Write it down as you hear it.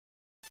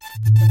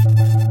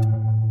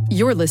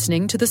You're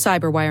listening to the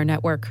Cyberwire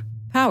Network,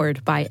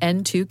 powered by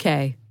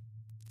N2K.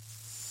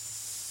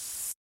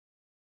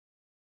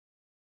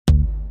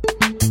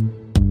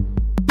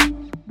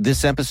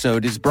 This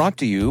episode is brought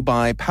to you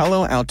by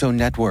Palo Alto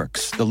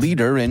Networks, the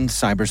leader in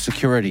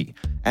cybersecurity.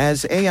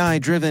 As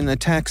AI-driven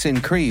attacks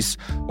increase,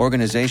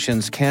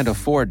 organizations can't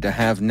afford to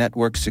have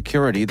network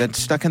security that's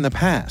stuck in the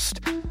past.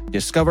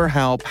 Discover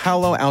how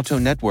Palo Alto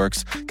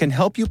Networks can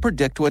help you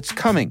predict what's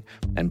coming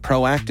and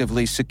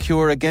proactively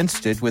secure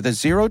against it with a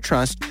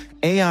zero-trust,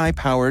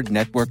 AI-powered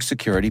network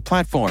security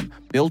platform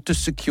built to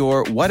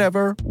secure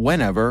whatever,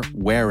 whenever,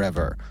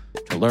 wherever.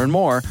 To learn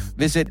more,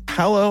 visit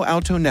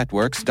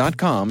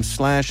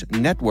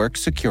paloaltonetworks.com/network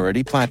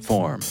security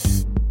platform.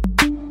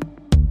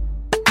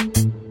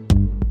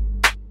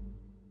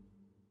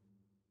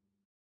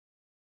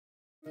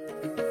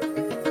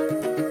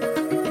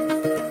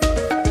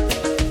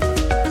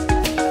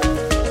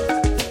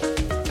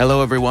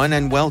 Hello, everyone,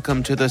 and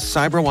welcome to the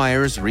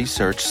CyberWire's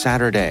Research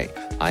Saturday.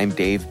 I'm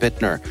Dave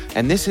Bittner,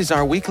 and this is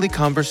our weekly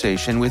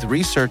conversation with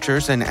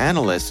researchers and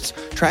analysts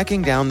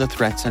tracking down the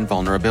threats and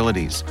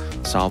vulnerabilities,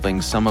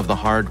 solving some of the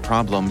hard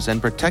problems,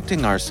 and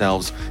protecting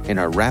ourselves in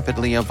a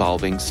rapidly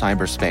evolving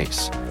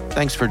cyberspace.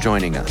 Thanks for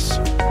joining us.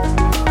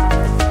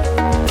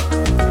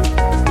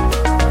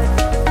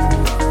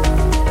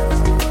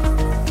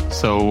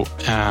 So,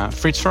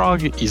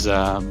 FritzFrog is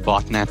a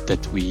botnet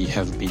that we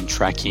have been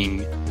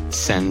tracking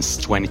since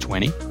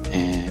 2020.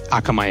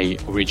 Akamai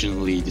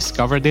originally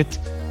discovered it,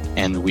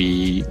 and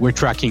we were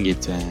tracking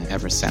it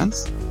ever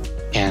since.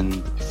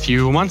 And a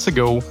few months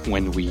ago,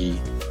 when we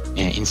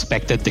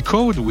inspected the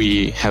code,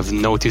 we have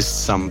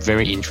noticed some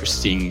very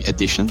interesting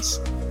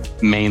additions,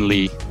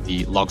 mainly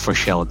the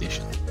Log4Shell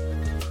addition.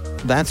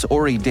 That's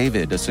Ori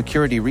David, a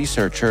security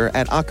researcher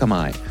at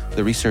Akamai.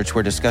 The research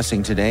we're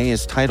discussing today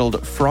is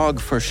titled Frog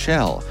for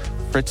Shell.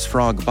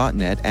 FritzFrog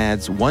botnet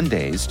adds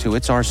one-days to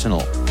its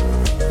arsenal.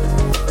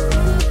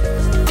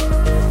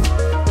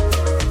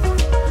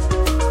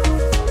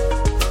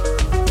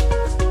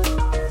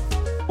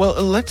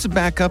 Well, let's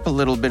back up a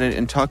little bit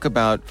and talk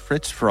about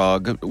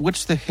FritzFrog.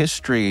 What's the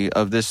history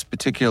of this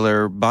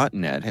particular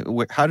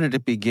botnet? How did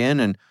it begin,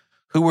 and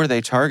who were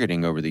they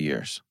targeting over the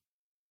years?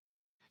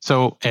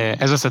 So,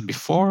 as I said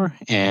before,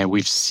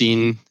 we've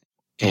seen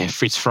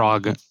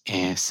FritzFrog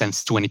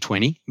since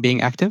 2020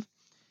 being active,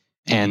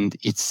 and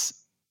its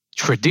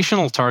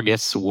traditional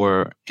targets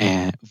were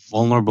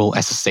vulnerable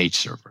SSH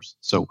servers.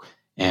 So,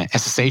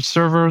 SSH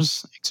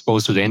servers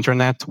exposed to the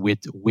internet with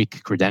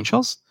weak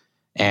credentials,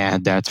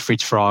 and that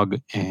FritzFrog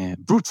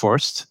brute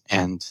forced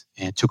and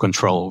took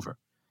control over.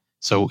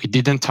 So it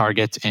didn't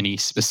target any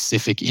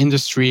specific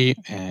industry.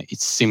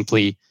 It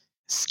simply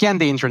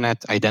scanned the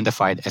internet,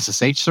 identified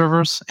SSH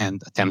servers,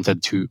 and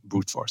attempted to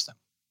brute force them.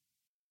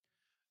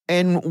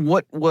 And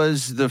what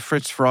was the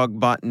FritzFrog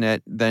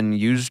botnet then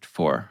used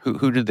for?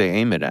 Who did they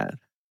aim it at?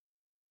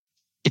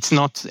 It's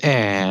not,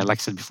 like I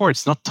said before,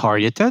 it's not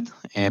targeted,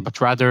 but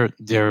rather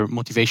their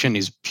motivation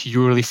is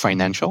purely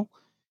financial.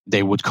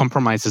 They would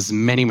compromise as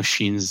many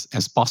machines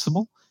as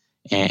possible,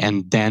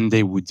 and then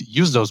they would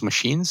use those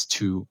machines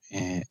to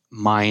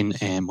mine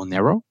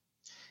Monero.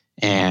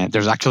 And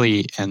there's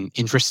actually an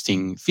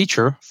interesting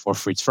feature for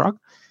FritzFrog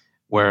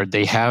where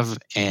they have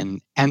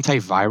an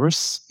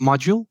antivirus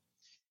module.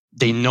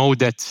 They know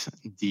that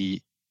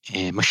the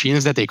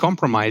machines that they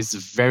compromise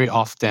very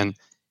often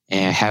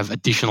have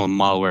additional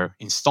malware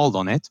installed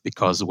on it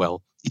because,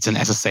 well, it's an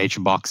SSH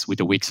box with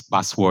a weak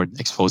password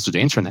exposed to the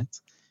internet.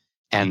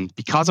 And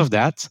because of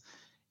that,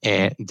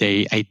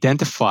 they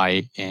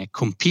identify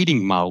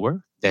competing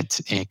malware that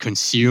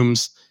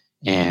consumes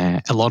a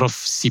lot of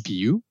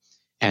CPU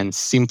and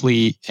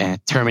simply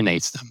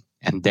terminates them.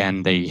 And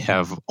then they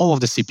have all of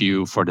the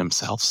CPU for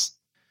themselves.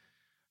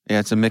 Yeah,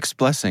 it's a mixed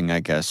blessing, I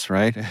guess,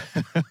 right?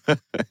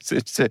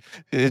 It's an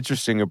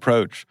interesting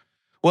approach.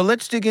 Well,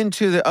 let's dig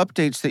into the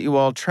updates that you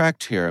all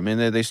tracked here. I mean,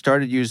 they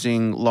started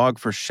using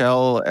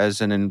Log4Shell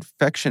as an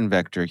infection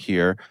vector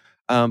here.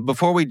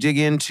 Before we dig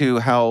into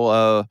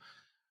how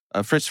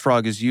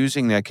FritzFrog is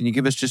using that, can you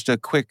give us just a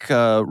quick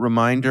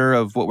reminder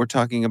of what we're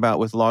talking about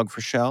with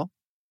Log4Shell?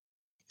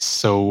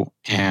 So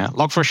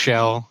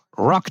Log4Shell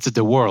rocked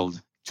the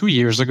world 2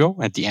 years ago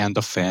at the end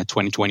of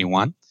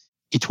 2021.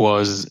 It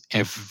was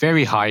a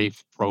very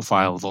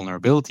high-profile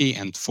vulnerability,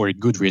 and for a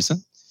good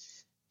reason.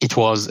 It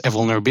was a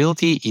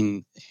vulnerability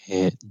in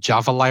a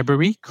Java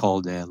library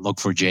called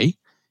Log4j.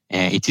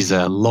 It is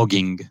a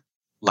logging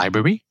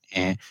library,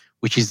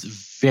 which is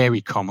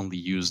very commonly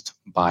used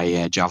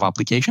by Java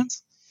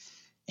applications.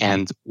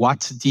 And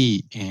what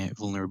the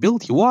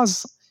vulnerability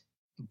was,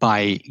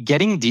 by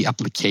getting the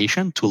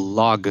application to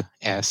log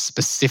a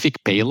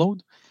specific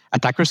payload,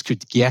 attackers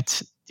could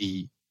get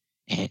the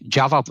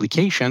Java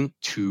application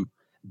to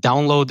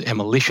download a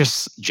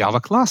malicious Java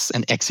class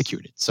and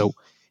execute it. So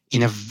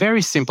in a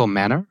very simple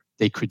manner,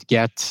 they could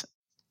get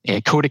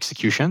a code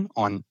execution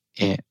on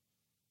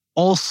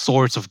all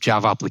sorts of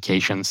Java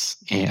applications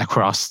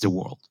across the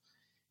world.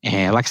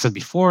 Like I said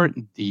before,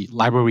 the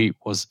library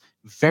was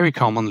very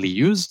commonly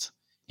used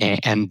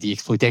And the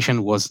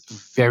exploitation was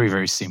very,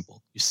 very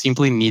simple. You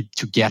simply need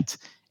to get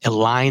a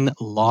line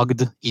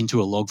logged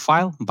into a log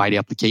file by the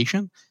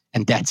application,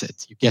 and that's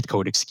it. You get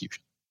code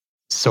execution.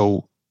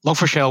 So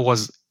Log4Shell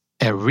was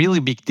a really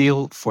big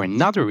deal for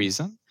another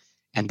reason,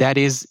 and that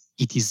is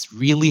it is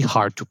really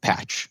hard to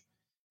patch.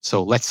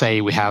 So let's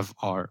say we have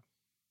our,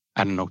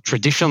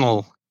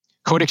 traditional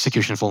code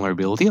execution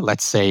vulnerability,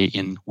 let's say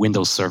in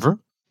Windows Server.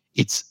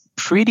 It's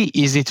pretty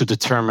easy to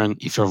determine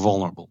if you're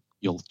vulnerable.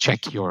 You'll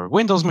check your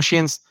Windows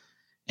machines,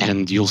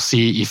 and you'll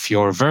see if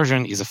your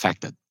version is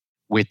affected.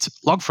 With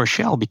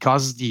Log4Shell,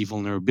 because the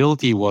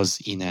vulnerability was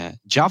in a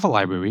Java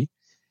library,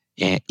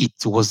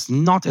 it was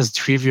not as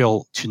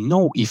trivial to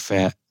know if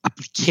an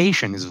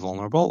application is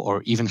vulnerable,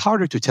 or even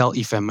harder to tell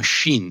if a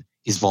machine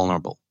is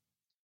vulnerable.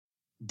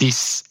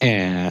 This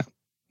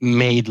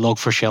made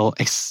Log4Shell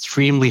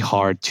extremely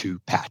hard to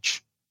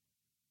patch.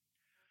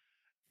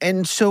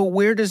 And so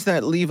where does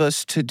that leave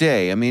us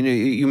today? I mean,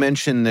 you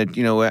mentioned that,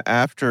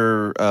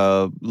 after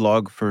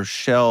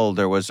Log4Shell,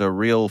 there was a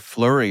real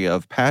flurry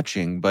of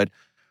patching, but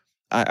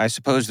I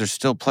suppose there's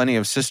still plenty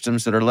of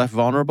systems that are left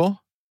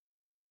vulnerable?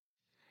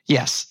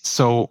 Yes.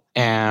 So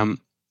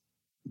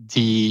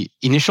the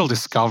initial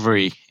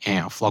discovery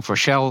of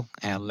Log4Shell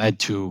led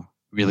to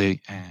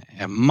really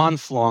a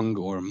month-long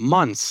or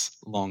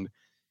months-long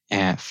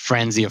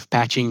frenzy of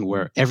patching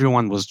where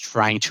everyone was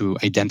trying to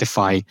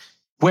identify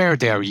where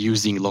they are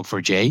using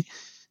Log4j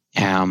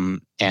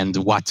and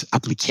what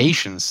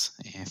applications,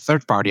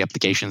 third-party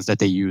applications that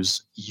they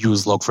use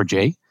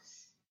Log4j.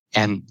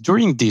 And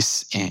during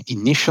this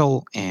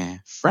initial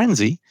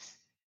frenzy,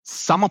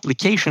 some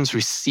applications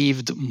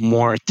received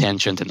more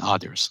attention than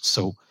others.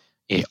 So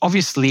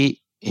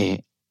obviously,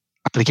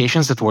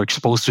 applications that were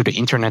exposed to the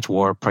internet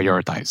were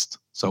prioritized.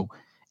 So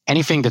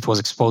anything that was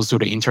exposed to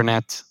the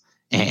internet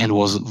and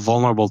was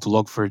vulnerable to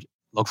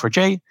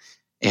Log4j,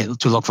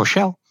 to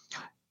Log4Shell,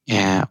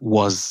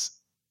 was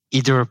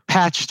either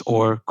patched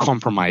or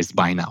compromised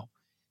by now.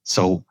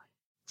 So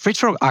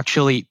FreezeFrog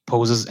actually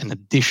poses an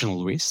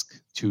additional risk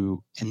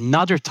to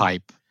another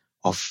type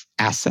of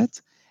asset,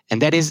 and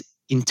that is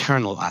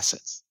internal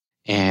assets.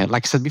 And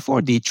like I said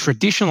before, the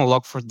traditional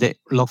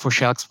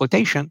Log4Shell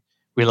exploitation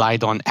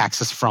relied on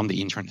access from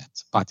the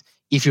internet. But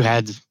if you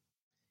had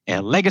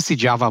a legacy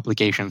Java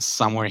application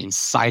somewhere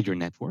inside your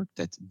network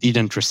that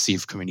didn't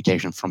receive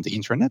communication from the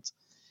internet,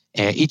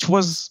 it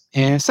was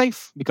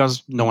safe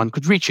because no one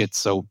could reach it,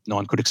 so no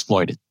one could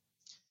exploit it.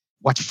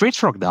 What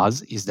FreezeFrog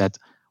does is that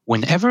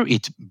whenever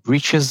it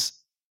breaches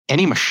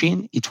any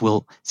machine, it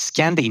will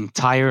scan the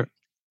entire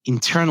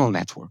internal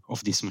network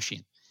of this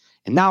machine.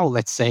 And now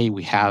let's say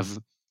we have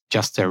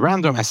just a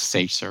random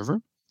SSH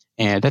server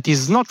that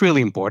is not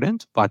really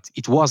important, but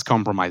it was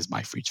compromised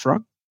by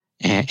FreezeFrog.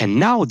 And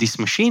now this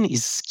machine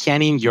is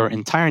scanning your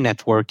entire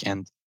network,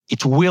 and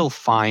it will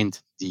find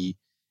the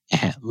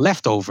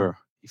leftover,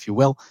 if you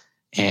will,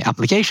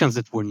 applications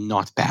that were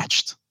not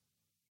patched.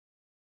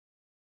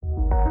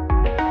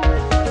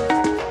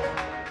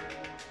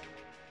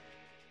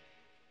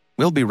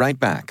 We'll be right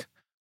back.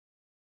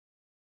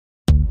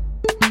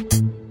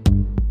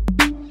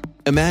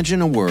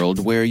 Imagine a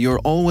world where you're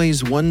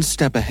always one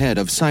step ahead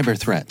of cyber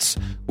threats,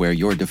 where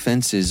your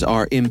defenses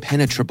are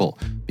impenetrable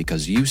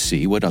because you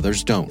see what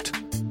others don't.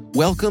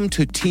 Welcome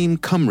to Team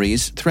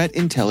Cymru's Threat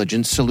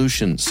Intelligence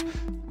Solutions.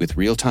 With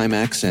real-time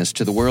access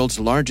to the world's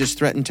largest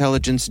threat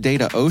intelligence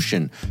data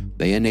ocean,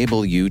 they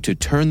enable you to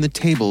turn the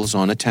tables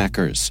on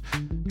attackers.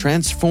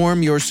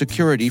 Transform your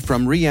security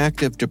from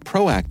reactive to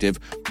proactive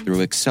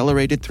through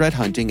accelerated threat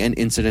hunting and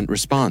incident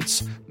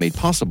response, made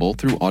possible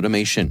through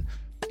automation.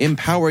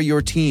 Empower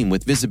your team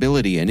with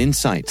visibility and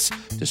insights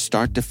to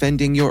start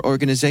defending your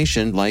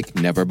organization like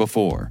never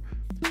before.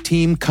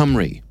 Team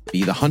Cymru.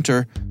 Be the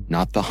hunter,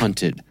 not the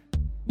hunted.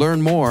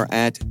 Learn more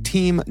at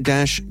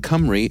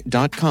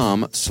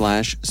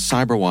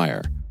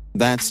team-cymru.com/cyberwire.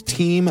 That's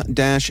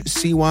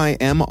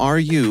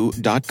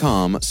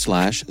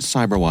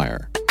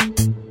team-cymru.com/cyberwire.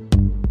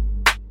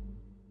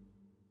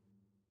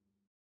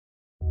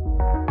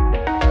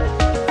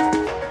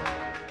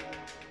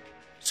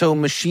 So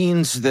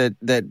machines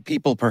that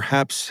people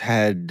perhaps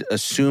had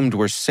assumed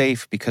were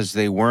safe because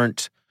they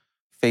weren't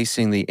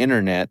facing the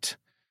internet,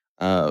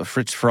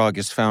 FreezeFrog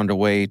has found a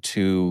way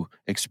to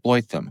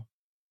exploit them.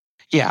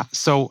 Yeah,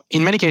 so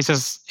in many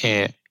cases,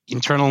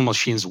 internal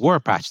machines were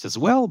patched as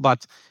well,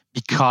 but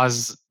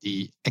because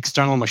the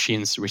external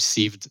machines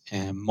received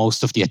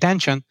most of the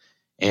attention,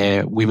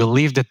 we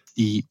believe that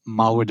the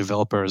malware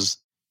developers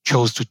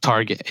chose to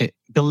target,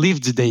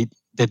 believed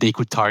that they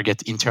could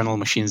target internal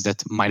machines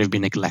that might have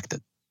been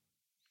neglected.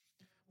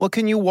 Well,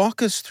 can you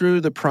walk us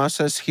through the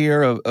process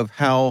here of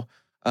how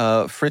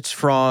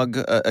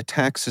FreezeFrog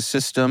attacks a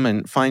system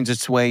and finds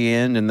its way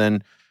in and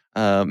then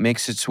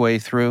makes its way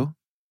through?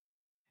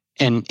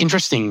 An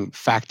interesting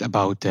fact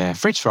about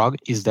FreezeFrog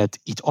is that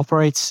it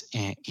operates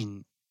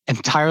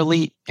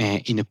entirely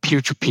in a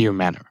peer-to-peer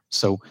manner.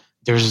 So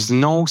there's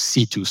no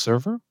C2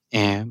 server,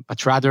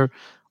 but rather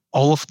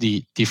all of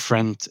the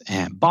different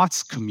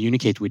bots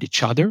communicate with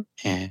each other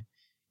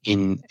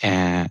in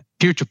a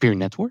peer-to-peer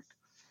network.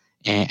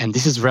 And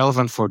this is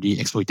relevant for the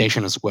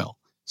exploitation as well.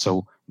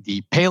 So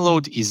the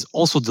payload is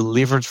also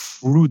delivered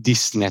through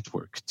this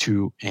network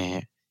to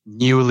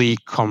newly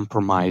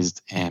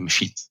compromised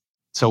machines.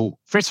 So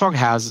FritzFrog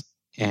has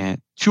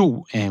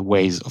two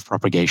ways of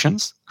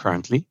propagations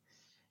currently,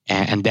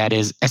 and that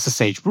is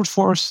SSH brute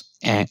force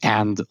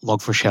and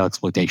log4shell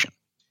exploitation.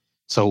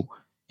 So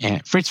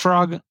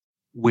FritzFrog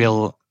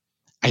will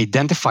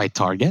identify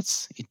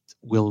targets. It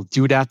will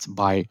do that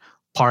by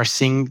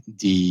parsing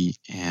the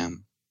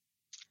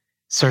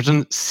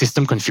certain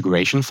system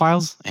configuration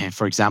files.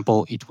 For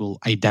example, it will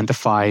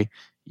identify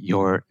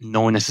your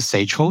known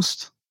SSH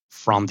host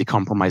from the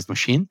compromised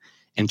machine,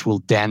 and it will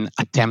then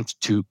attempt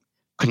to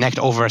connect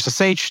over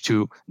SSH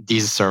to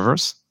these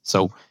servers.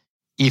 So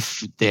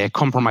if the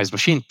compromised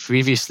machine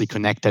previously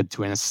connected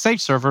to an SSH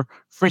server,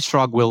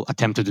 FritzFrog will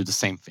attempt to do the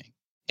same thing.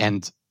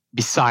 And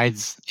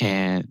besides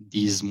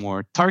these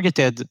more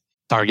targeted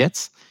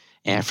targets,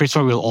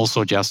 FritzFrog will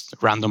also just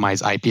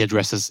randomize IP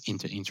addresses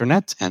into the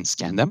internet and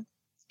scan them.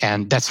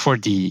 And that's for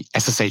the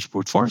SSH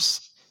brute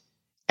force.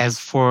 As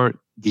for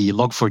the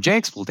log4j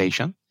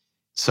exploitation,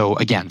 so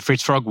again,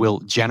 FritzFrog will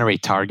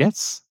generate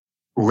targets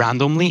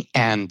randomly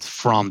and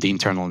from the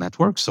internal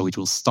network. So it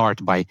will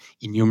start by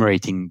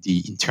enumerating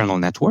the internal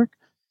network.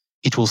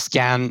 It will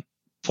scan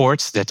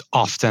ports that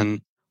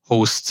often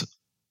host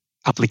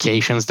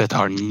applications that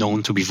are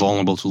known to be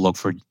vulnerable to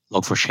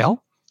log4shell.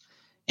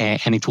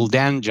 And it will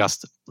then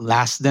just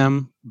blast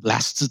them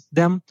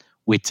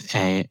with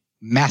a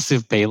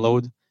massive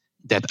payload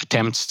that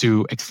attempts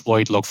to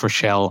exploit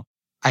log4shell,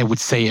 I would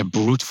say a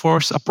brute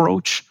force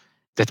approach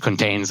that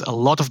contains a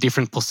lot of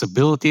different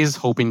possibilities,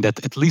 hoping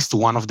that at least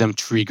one of them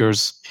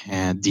triggers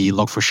the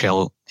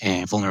log4shell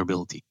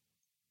vulnerability.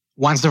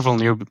 Once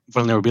the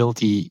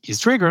vulnerability is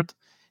triggered,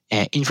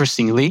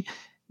 interestingly,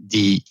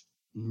 the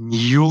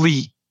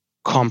newly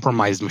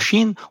compromised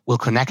machine will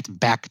connect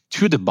back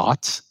to the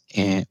bot,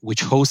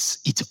 which hosts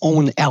its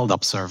own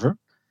LDAP server,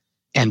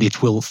 and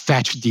it will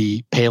fetch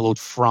the payload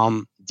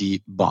from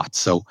the bot.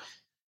 So,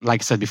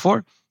 like I said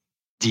before,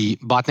 the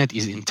botnet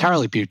is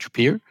entirely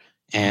peer-to-peer,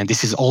 and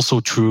this is also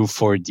true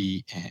for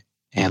the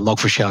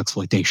log4shell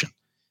exploitation.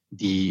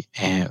 The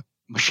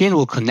machine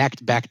will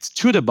connect back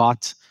to the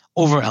bot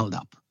over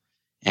LDAP.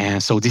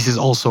 And so this is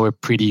also a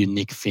pretty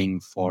unique thing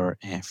for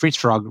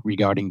FritzFrog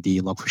regarding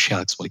the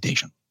log4shell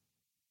exploitation.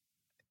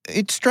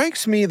 It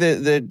strikes me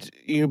that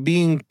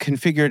being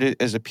configured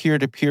as a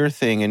peer-to-peer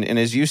thing, and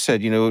as you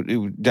said,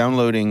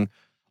 downloading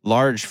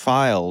large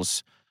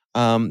files,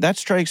 that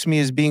strikes me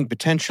as being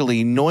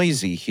potentially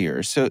noisy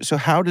here. So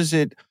how does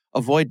it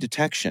avoid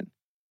detection?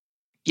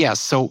 Yeah,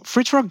 so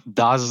FritzFrog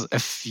does a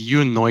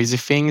few noisy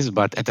things,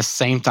 but at the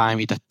same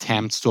time, it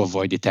attempts to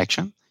avoid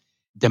detection.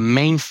 The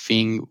main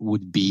thing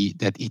would be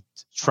that it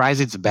tries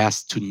its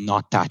best to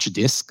not touch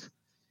disk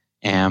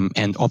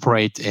and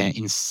operate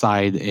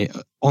inside the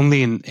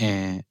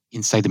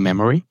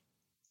memory,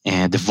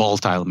 the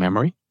volatile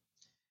memory.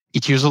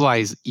 It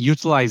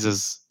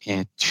utilizes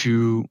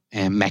two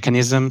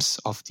mechanisms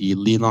of the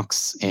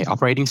Linux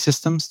operating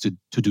systems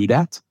to do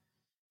that.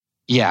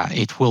 Yeah,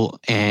 it will,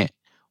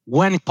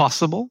 when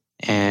possible,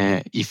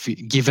 if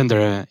given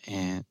the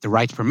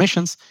right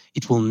permissions,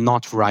 it will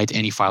not write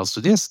any files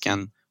to disk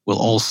and will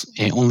also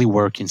only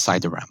work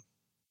inside the RAM.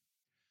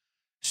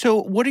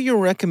 So what are your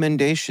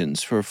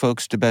recommendations for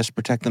folks to best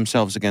protect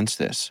themselves against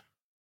this?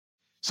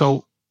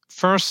 So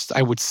first,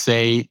 I would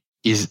say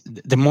is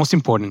the most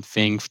important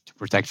thing to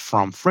protect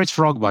from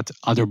FritzFrog, but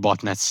other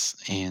botnets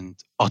and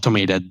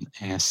automated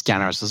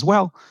scanners as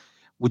well,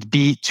 would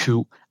be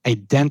to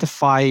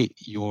identify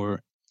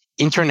your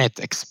internet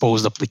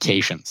exposed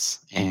applications.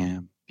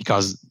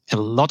 Because a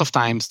lot of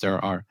times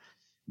there are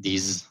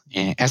these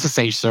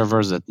SSH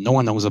servers that no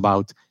one knows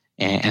about,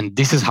 and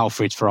this is how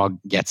FritzFrog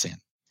gets in.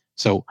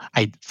 So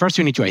first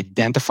you need to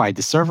identify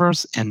the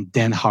servers and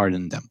then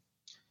harden them.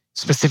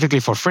 Specifically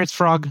for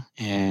FritzFrog,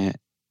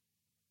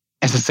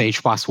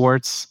 SSH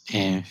passwords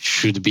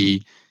should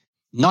be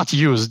not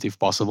used if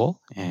possible.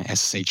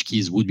 SSH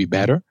keys would be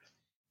better.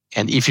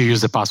 And if you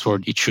use the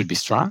password, it should be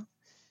strong.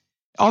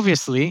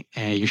 Obviously,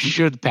 you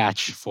should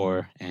patch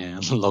for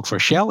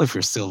log4shell if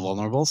you're still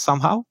vulnerable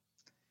somehow.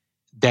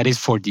 That is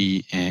for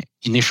the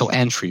initial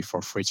entry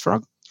for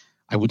FritzFrog.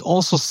 I would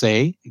also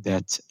say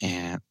that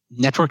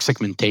network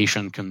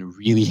segmentation can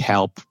really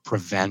help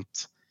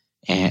prevent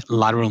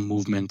lateral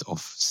movement of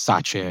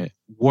such a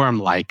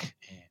worm-like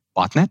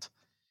botnet.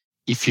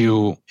 If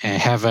you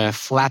have a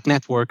flat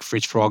network,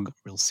 FritzFrog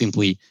will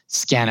simply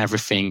scan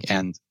everything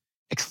and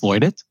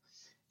exploit it,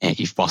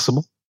 if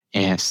possible.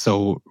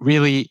 So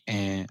really,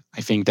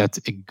 I think that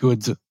a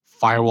good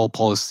firewall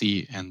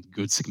policy and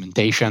good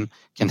segmentation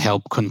can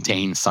help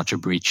contain such a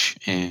breach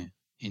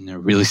in a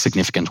really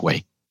significant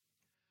way.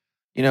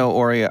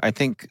 Ori, I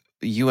think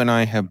you and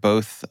I have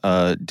both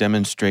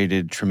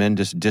demonstrated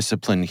tremendous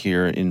discipline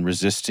here in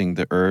resisting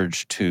the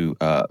urge to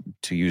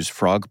use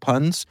frog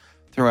puns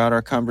throughout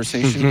our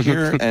conversation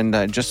here. And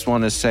I just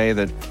want to say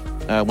that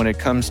when it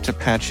comes to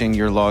patching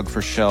your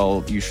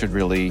log4shell, you should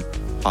really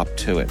hop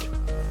to it.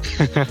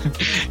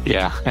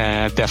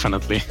 Yeah,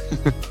 definitely.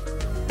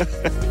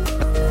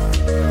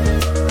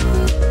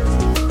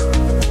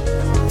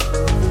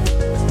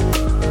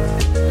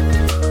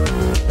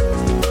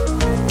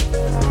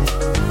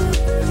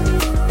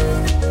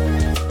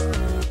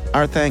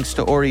 Our thanks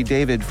to Ori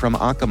David from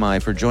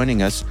Akamai for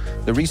joining us.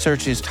 The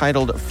research is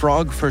titled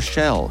Frog for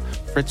Shell.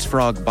 Fritz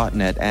Frog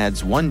Botnet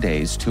adds 1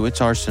 days to its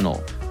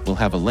arsenal. We'll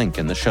have a link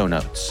in the show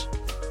notes.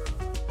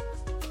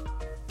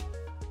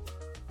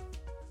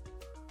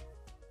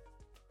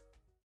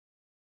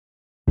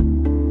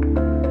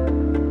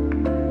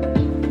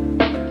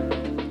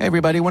 Hey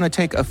everybody, I want to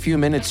take a few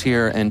minutes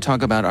here and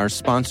talk about our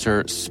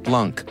sponsor,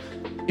 Splunk.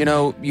 You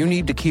know, you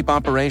need to keep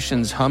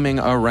operations humming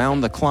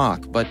around the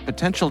clock, but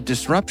potential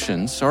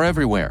disruptions are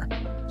everywhere.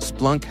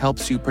 Splunk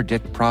helps you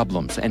predict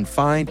problems and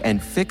find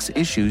and fix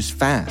issues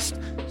fast,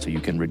 so you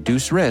can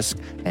reduce risk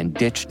and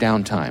ditch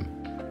downtime.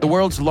 The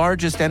world's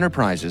largest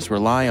enterprises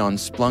rely on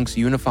Splunk's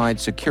unified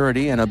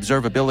security and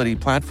observability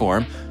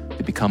platform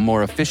to become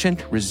more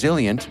efficient,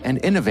 resilient, and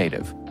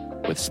innovative.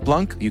 With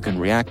Splunk, you can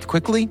react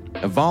quickly,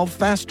 evolve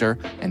faster,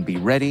 and be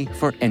ready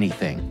for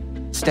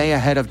anything. Stay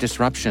ahead of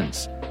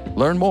disruptions.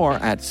 Learn more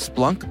at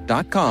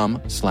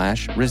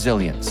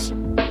splunk.com/resilience.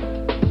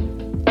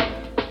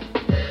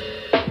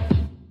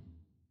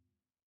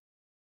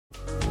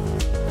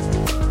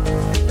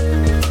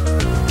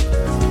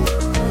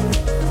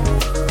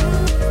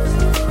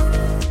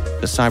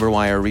 The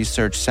CyberWire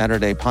Research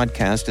Saturday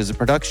podcast is a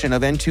production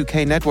of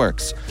N2K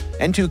Networks.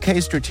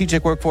 N2K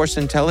Strategic Workforce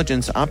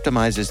Intelligence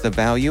optimizes the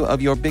value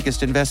of your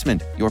biggest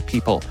investment, your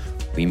people.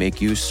 We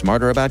make you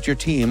smarter about your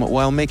team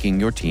while making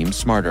your team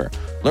smarter.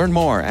 Learn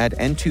more at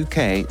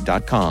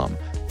n2k.com.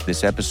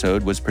 This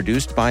episode was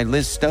produced by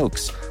Liz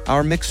Stokes.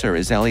 Our mixer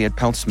is Elliot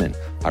Peltzman.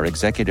 Our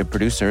executive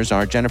producers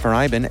are Jennifer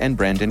Eiben and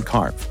Brandon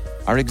Karpf.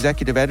 Our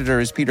executive editor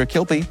is Peter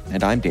Kilpie,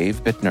 and I'm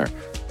Dave Bittner.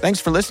 Thanks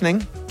for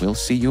listening. We'll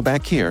see you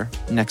back here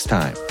next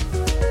time.